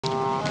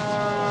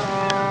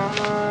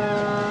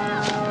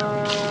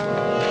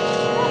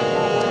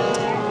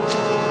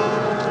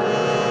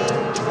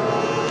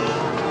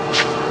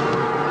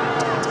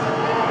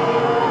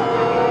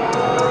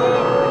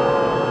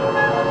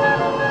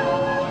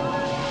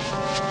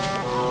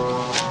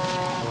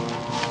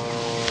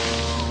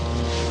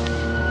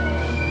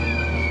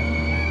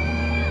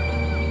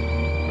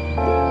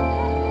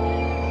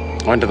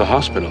Went to the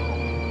hospital.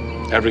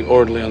 Every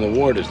orderly on the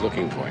ward is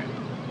looking for you.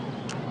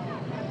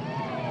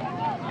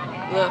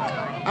 Look,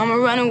 I'm a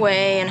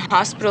runaway, and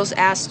hospitals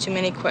ask too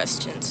many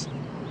questions.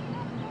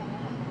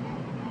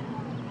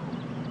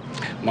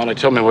 Molly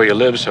told me where you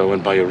live, so I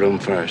went by your room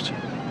first.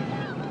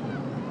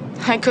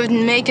 I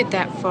couldn't make it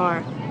that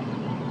far.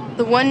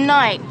 The one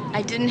night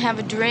I didn't have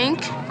a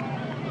drink,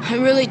 I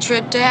really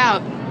tripped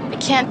out. I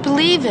can't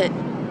believe it.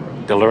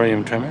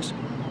 Delirium tremors?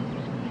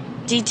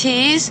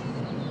 DTs?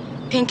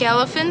 Pink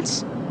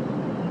elephants?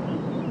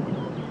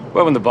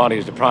 Well, when the body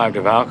is deprived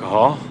of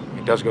alcohol,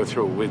 it does go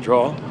through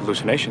withdrawal,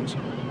 hallucinations.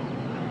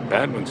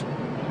 Bad ones.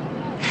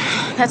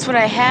 That's what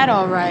I had,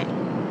 all right.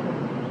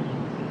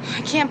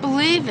 I can't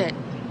believe it.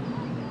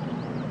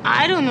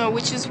 I don't know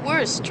which is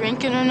worse,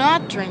 drinking or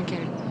not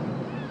drinking.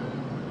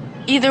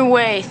 Either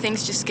way,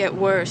 things just get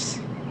worse.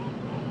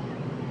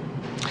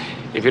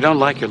 If you don't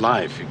like your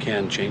life, you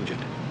can change it.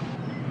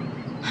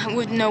 I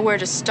wouldn't know where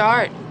to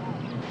start.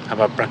 How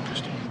about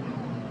breakfast?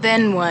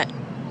 Then what?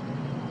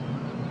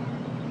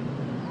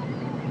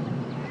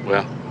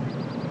 Well,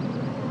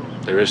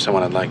 there is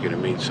someone I'd like you to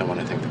meet, someone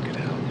I think that could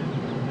help.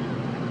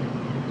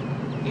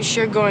 You're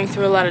sure going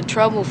through a lot of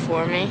trouble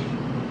for me.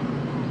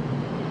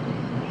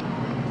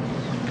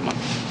 Come on.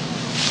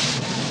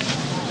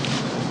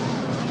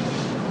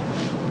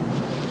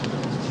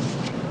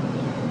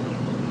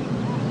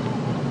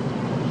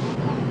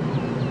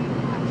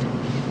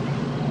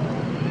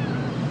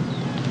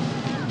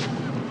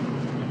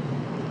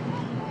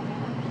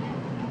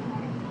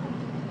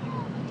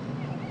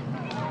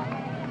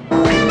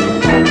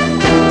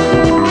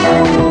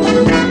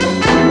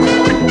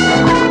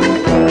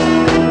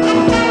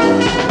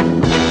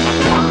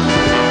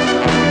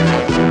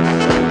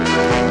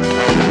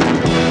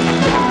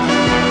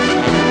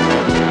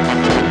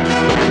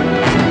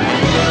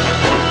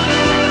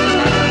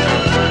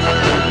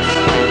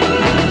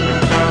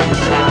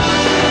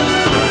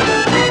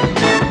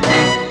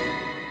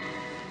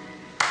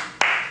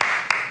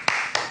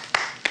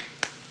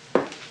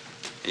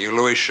 You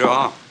Louis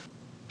Shaw?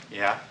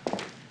 Yeah?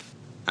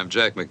 I'm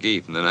Jack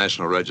McGee from the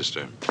National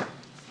Register.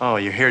 Oh,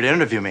 you're here to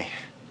interview me.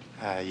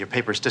 Your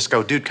paper's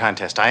Disco Dude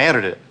Contest. I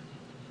entered it.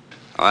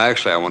 Oh,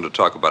 actually, I wanted to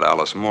talk about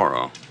Alice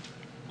Morrow.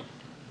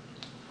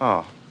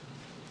 Oh.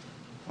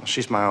 Well,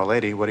 she's my old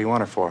lady. What do you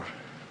want her for?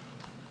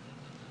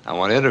 I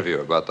want to interview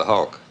her about the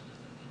Hulk.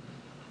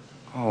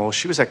 Oh, well,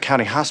 she was at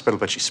County Hospital,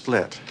 but she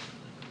split.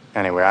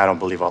 Anyway, I don't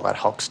believe all that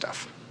Hulk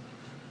stuff.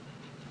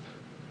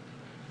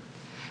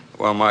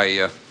 Well,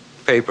 my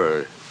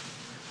paper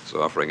is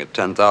offering a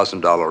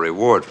 $10,000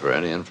 reward for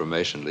any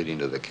information leading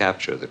to the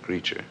capture of the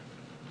creature.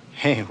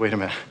 Hey, wait a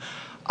minute.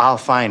 I'll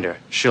find her.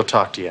 She'll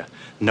talk to you.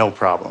 No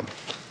problem.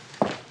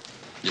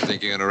 You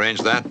think you can arrange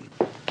that?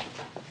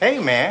 Hey,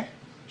 man.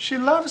 She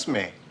loves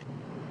me.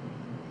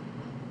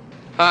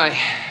 Hi,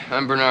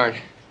 I'm Bernard,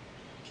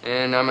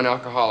 and I'm an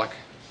alcoholic.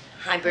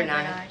 Hi,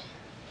 Bernard.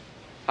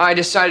 I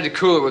decided to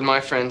cool it with my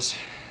friends.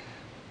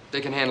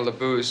 They can handle the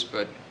booze,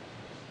 but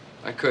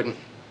I couldn't.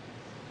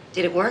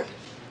 Did it work?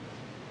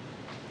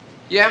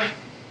 Yeah.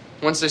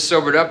 Once they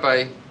sobered up,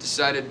 I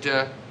decided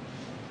I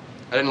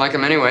didn't like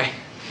them anyway.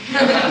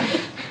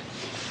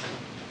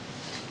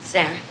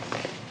 Sarah.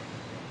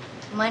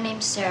 My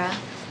name's Sarah,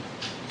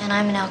 and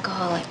I'm an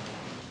alcoholic.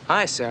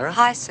 Hi, Sarah.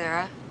 Hi,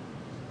 Sarah.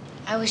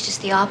 I was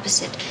just the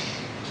opposite.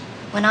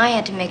 When I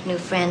had to make new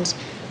friends,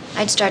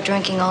 I'd start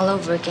drinking all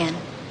over again.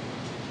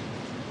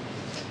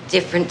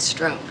 Different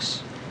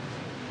strokes.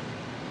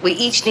 We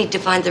each need to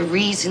find the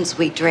reasons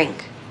we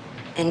drink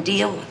and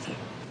deal with them.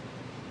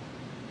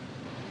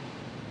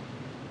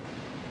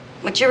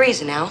 What's your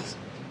reason, Alice?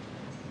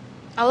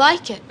 I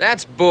like it.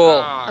 That's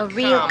bull. A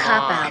real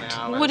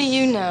cop-out. What do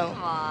you know?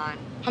 Come on.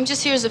 I'm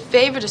just here as a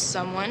favor to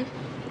someone.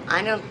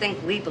 I don't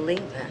think we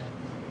believe that.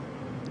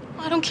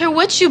 I don't care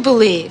what you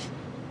believe.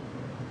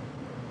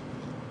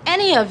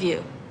 Any of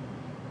you.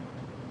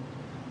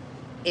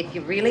 If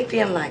you really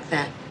feel like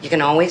that, you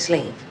can always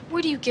leave.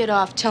 Where do you get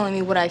off telling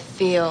me what I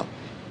feel?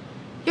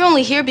 You're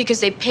only here because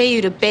they pay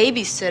you to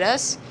babysit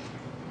us.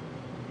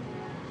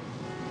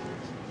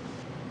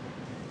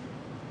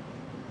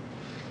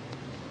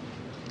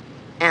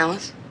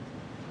 Alice,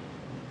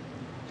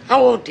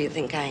 how old do you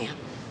think I am?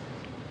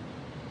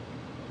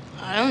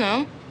 I don't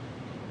know.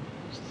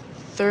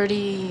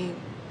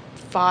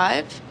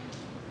 35?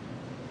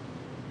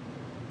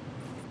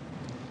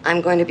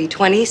 I'm going to be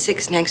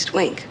 26 next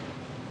week.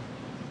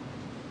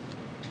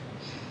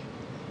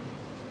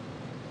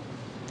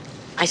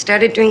 I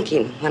started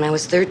drinking when I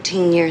was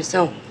 13 years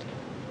old.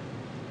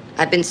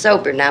 I've been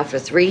sober now for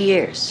 3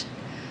 years.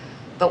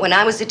 But when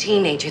I was a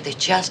teenager, there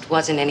just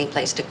wasn't any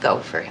place to go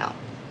for help.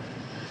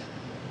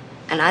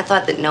 And I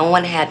thought that no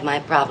one had my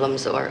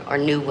problems or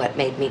knew what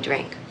made me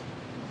drink.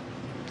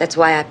 That's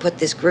why I put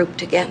this group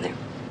together.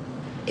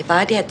 If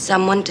I'd had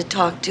someone to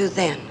talk to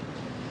then,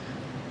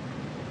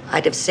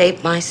 I'd have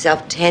saved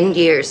myself 10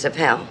 years of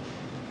hell.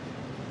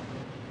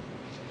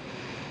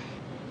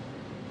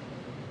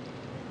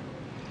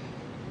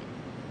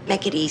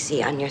 Make it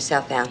easy on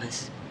yourself,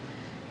 Alice.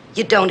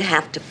 You don't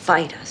have to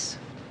fight us.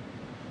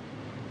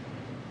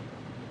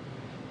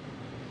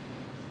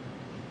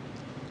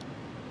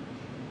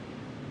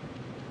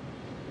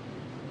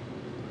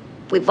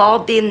 We've all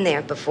been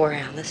there before,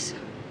 Alice.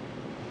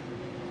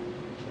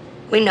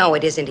 We know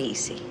it isn't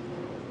easy.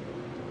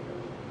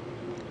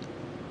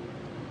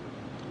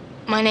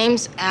 My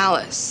name's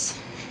Alice.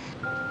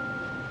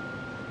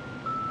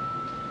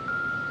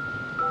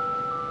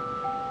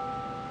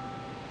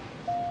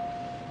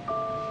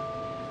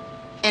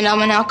 And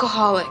I'm an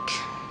alcoholic.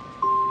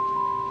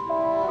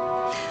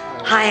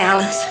 Hi,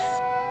 Alice.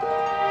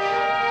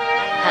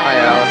 Hi,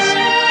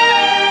 Alice.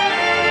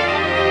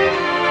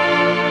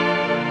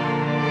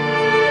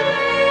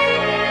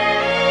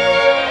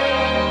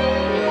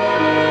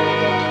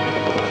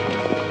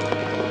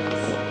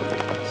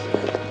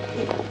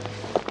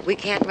 We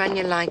can't run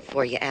your life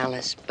for you,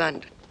 Alice,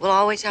 but we'll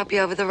always help you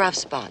over the rough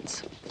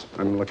spots.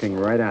 I'm looking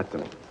right at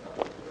them.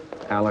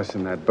 Alice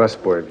and that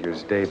busboy of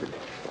yours, David.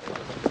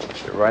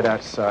 They're right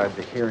outside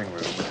the hearing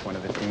room with one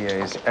of the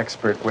DA's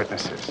expert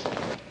witnesses.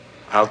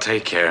 I'll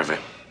take care of it.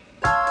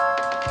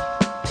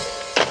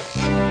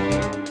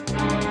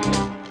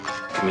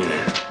 Come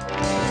here.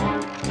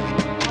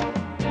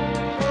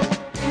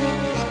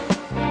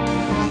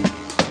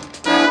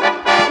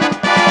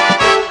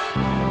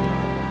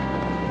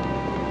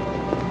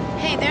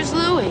 Hey, there's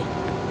Louis.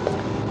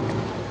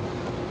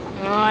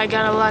 Oh, I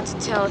got a lot to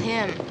tell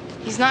him.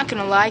 He's not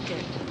gonna like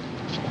it.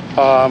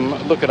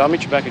 Look, I'll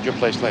meet you back at your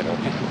place later,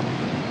 okay?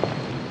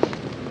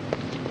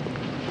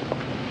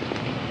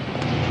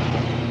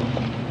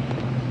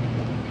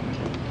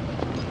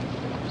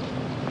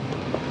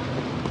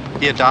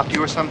 He adopt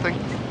you or something?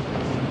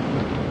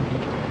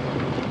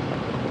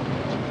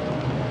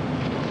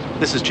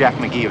 This is Jack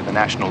McGee of the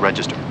National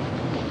Register.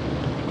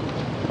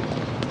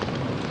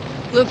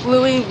 Look,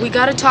 Louis, we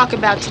gotta talk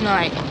about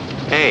tonight.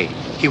 Hey,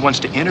 he wants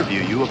to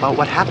interview you about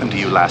what happened to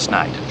you last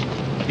night.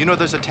 You know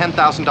there's a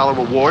 $10,000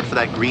 reward for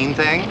that green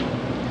thing?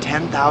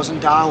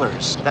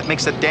 $10,000. That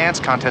makes the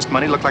dance contest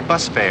money look like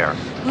bus fare.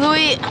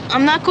 Louis,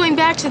 I'm not going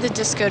back to the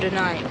disco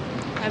tonight.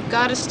 I've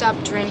gotta stop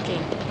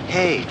drinking.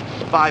 Hey,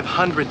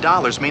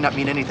 $500 may not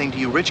mean anything to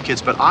you rich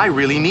kids, but I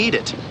really need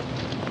it.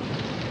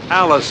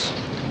 Alice,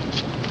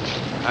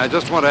 I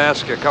just want to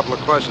ask you a couple of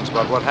questions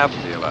about what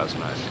happened to you last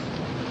night.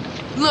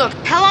 Look,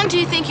 how long do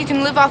you think you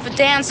can live off a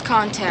dance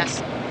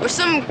contest? Or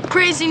some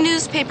crazy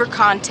newspaper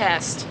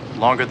contest?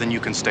 Longer than you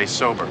can stay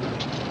sober.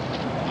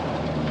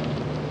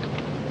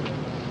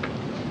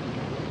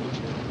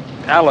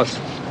 Alice,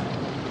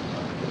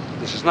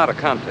 this is not a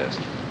contest.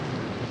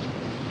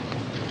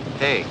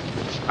 Hey,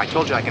 I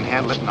told you I can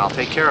handle it and I'll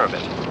take care of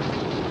it.